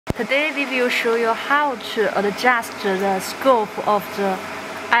Today we will show you how to adjust the scope of the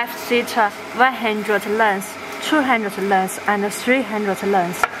F-theta 100 length, 200 length and 300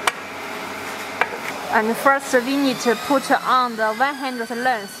 length. And first we need to put on the 100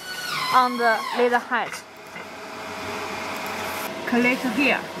 length on the laser head. Click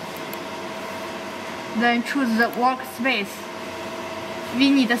here. Then choose the workspace. We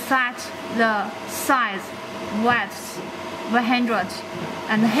need to set the size, width 100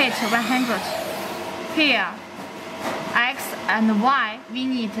 and height 100. Here, X and Y, we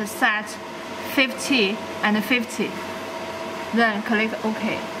need to set 50 and 50. Then click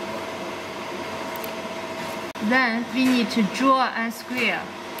OK. Then we need to draw a square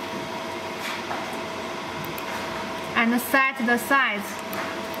and set the size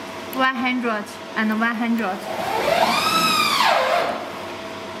 100 and 100.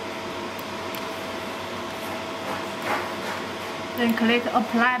 Then click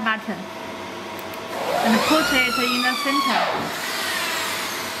Apply button and put it in the center.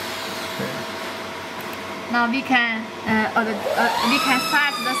 Now we can set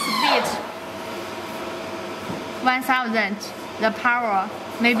the speed 1000. The power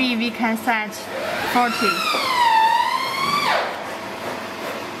maybe we can set 40.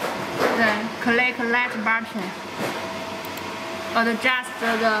 Then click Light button. Adjust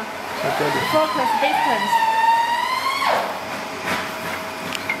the focus distance.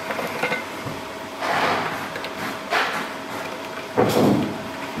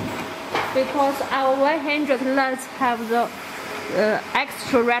 Because our 100 lengths have the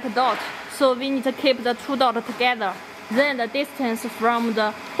extra red dot, so we need to keep the two dots together. Then the distance from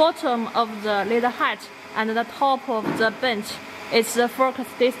the bottom of the laser head and the top of the bench is the focus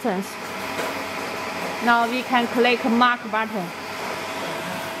distance. Now we can click Mark button.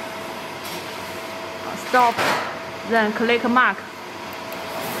 Stop. Then click Mark.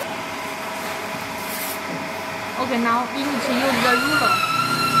 Okay, now we need to use the ruler.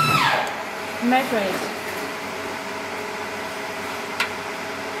 Measure it.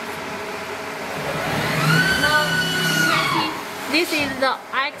 Now you can see this is the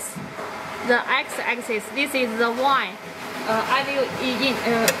x-axis. This is the y. I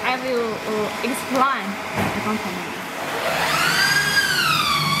will explain.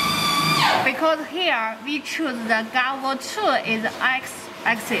 Because here we choose the Galvo 2 is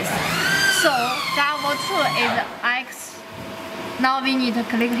x-axis, so Galvo 2 is x. Now we need to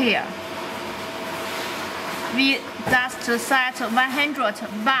click here. We just set 100,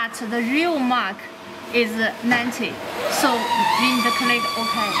 but the real mark is 90, so we need to click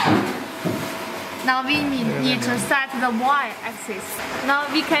OK. Now we need to set the y-axis. Now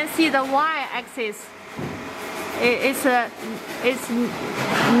we can see the y-axis. It's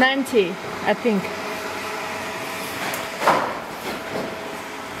 90, I think.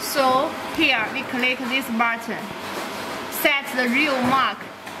 So here we click this button. Set the real mark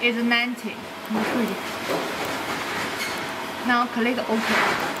is 90. Now click OK.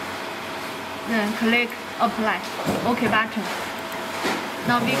 Then click Apply. OK button.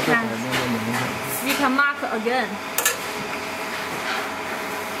 Now we can mark again.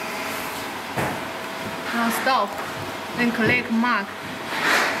 Now stop. Then click Mark.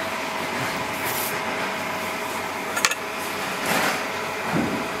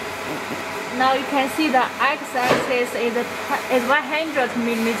 Now you can see the x-axis is 100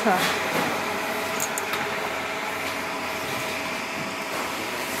 millimeter.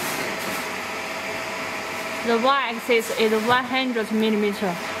 The y-axis is 100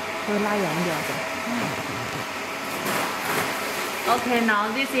 millimeter. Okay,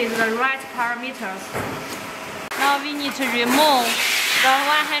 now this is the right parameters. Now we need to remove the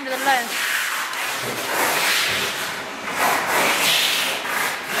 100 length.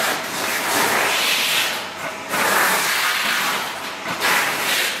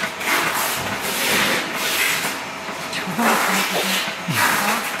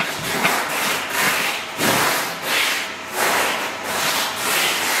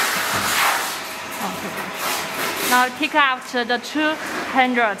 Now take out the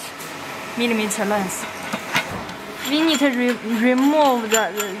 200 millimeter length. We need to remove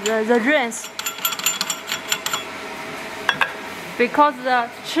the rings because the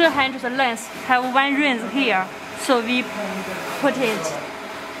 200 length have one ring here, so we put it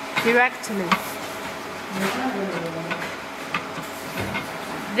directly.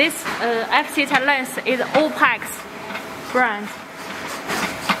 This F-theta length is Opex brand.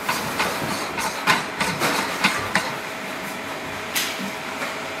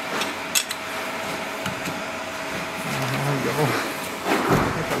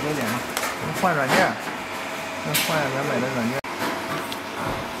换软件，换原本的软件。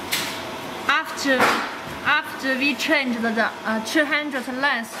after we change the 200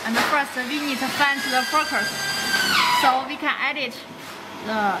 length, and first we need to find the focus. So we can edit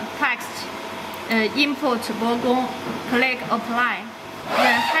the text, input BOGONG, click apply,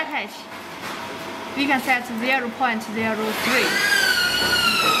 then height. We can set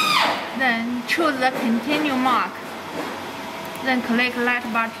 0.03. Then choose the continue mark. Then click light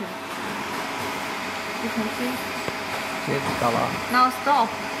button. You can see. Now stop.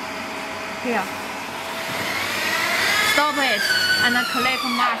 Here. Stop it and click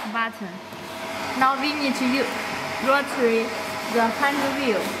mark button. Now we need to rotate the hand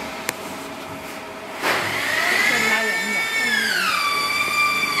wheel.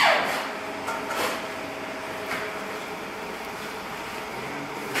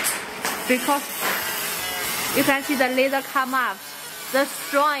 Because you can see the laser come up. The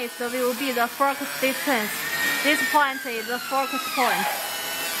strongest will be the focus distance. This point is the focus point.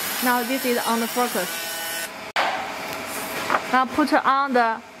 Now this is on the focus. Now put on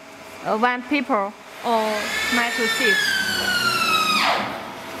the one paper or metal sheet.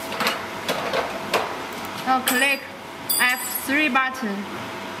 Now click F3 button.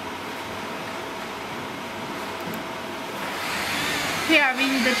 Here we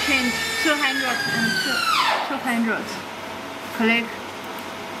need to change 200 and 200. Click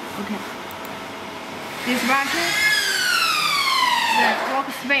OK. This button, the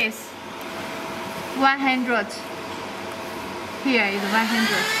workspace 100. Here is 100.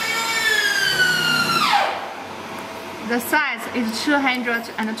 The size is 200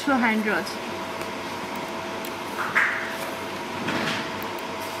 and 200.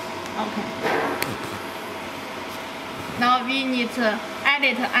 Okay. Now we need to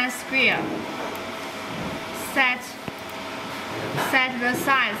edit and square. Set the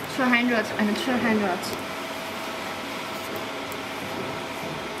size 200 and 200.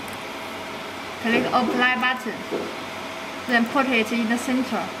 Click apply button. Then put it in the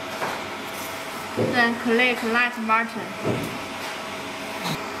center. Then click light button.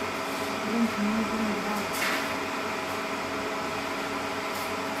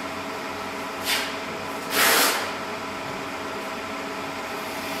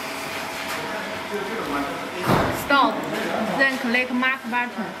 Stop. Then click mark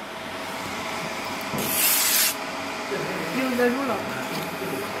button. Use the ruler.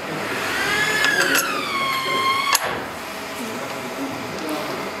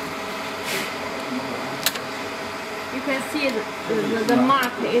 You can see the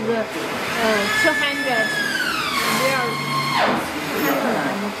mark is 200. There.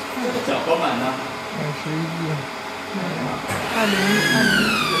 20.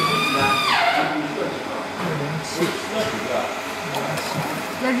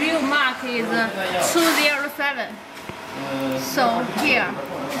 The real mark is 207. So here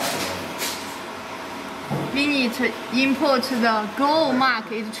we need to input the goal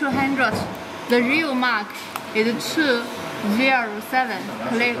mark is 200. The real mark is 207.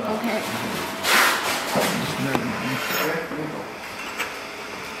 Click OK.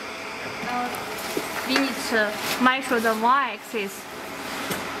 Now we need to measure the y-axis.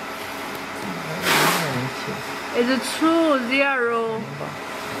 It's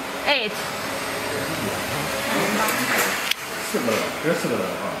 208.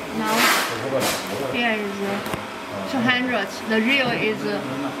 Now here is 200. The real is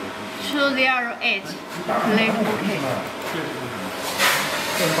 208. Click OK.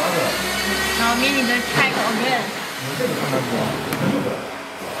 Now we need to check again.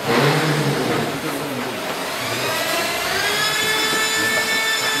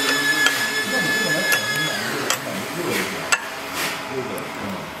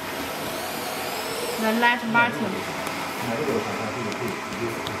 The light button.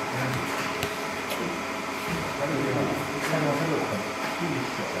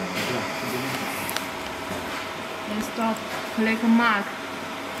 Then stop. Click mark.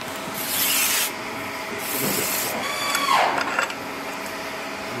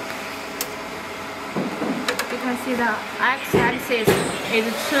 You can see the x-axis is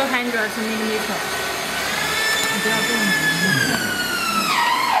 200 millimeters.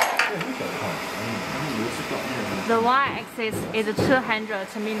 The y-axis is 200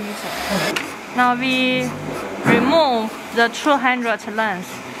 millimeters. Now we remove the 200 length.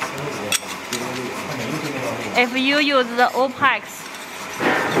 If you use the Opex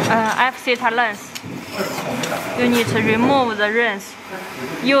F-theta length, you need to remove the rings.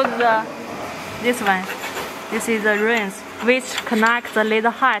 Use this one. This is the rings which connect the laser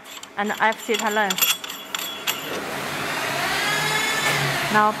height and F-theta length.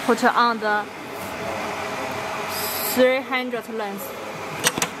 Now put on the 300 length.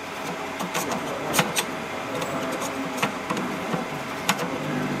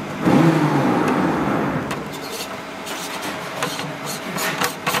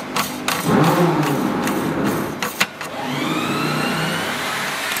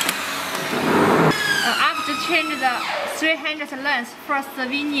 change the 300 length, first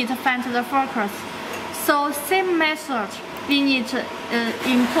we need to find the focus. So same method, we need to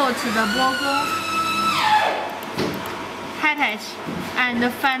import the BOGONG attach and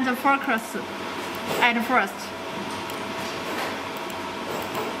find the focus at first.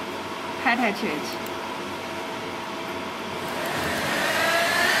 Attach it.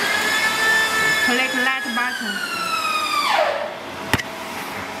 Click light button.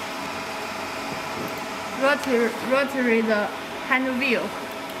 Rotate the hand wheel.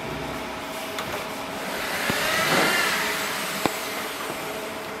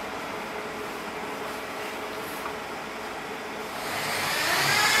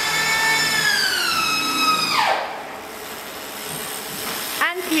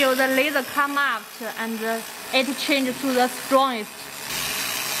 Until the laser come up and it changes to the strongest.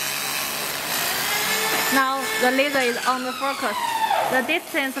 Now the laser is on the focus. The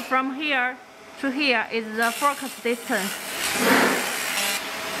distance from here to here is the focus distance.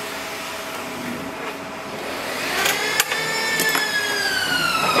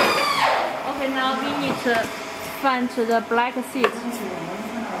 Okay, now we need to find the black seat.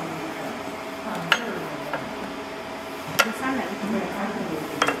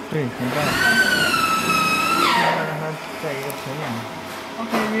 对，很大。让它在一个平面。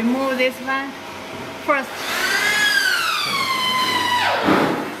Okay, remove this one first.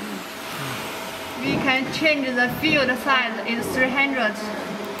 We can change the field size is 300,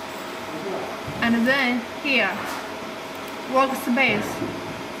 and then here, workspace,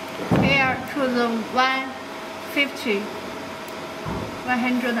 here to the 150.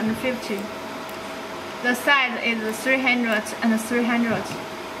 The size is 300 and 300.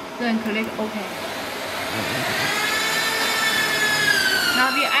 Then click OK.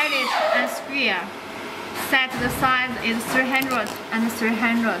 Now we edit and square. Set the size is 300 and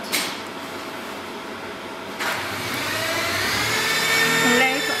 300.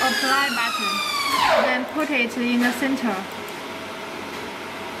 Click apply button. Then put it in the center.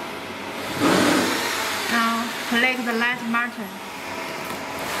 Now click the light button.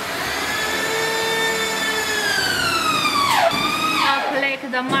 Click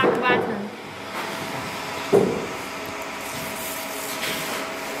the mark button.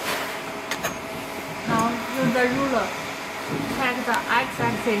 Now use the ruler. Check the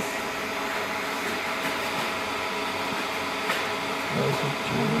x-axis.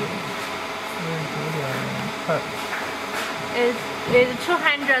 It's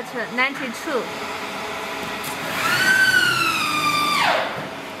 292.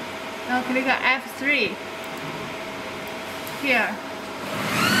 Now click F3. Here,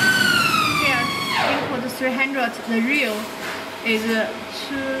 input 300, the real is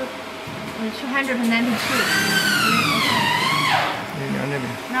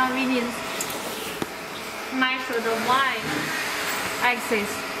 292. Now we need to measure the y-axis.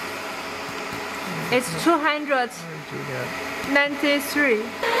 It's 293,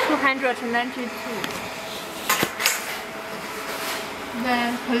 292.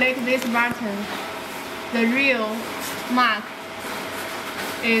 Then click this button. The real mark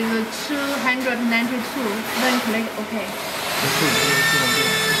is 292. Then click OK.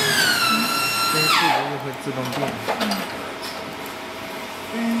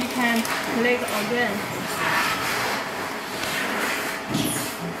 Then you can click again.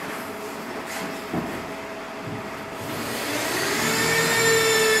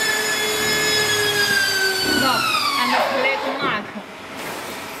 Stop and click mark.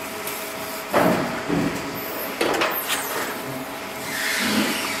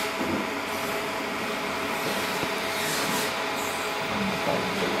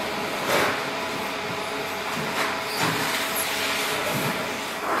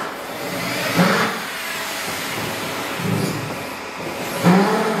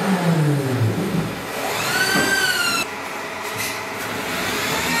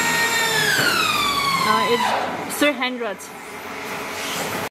 It's 300.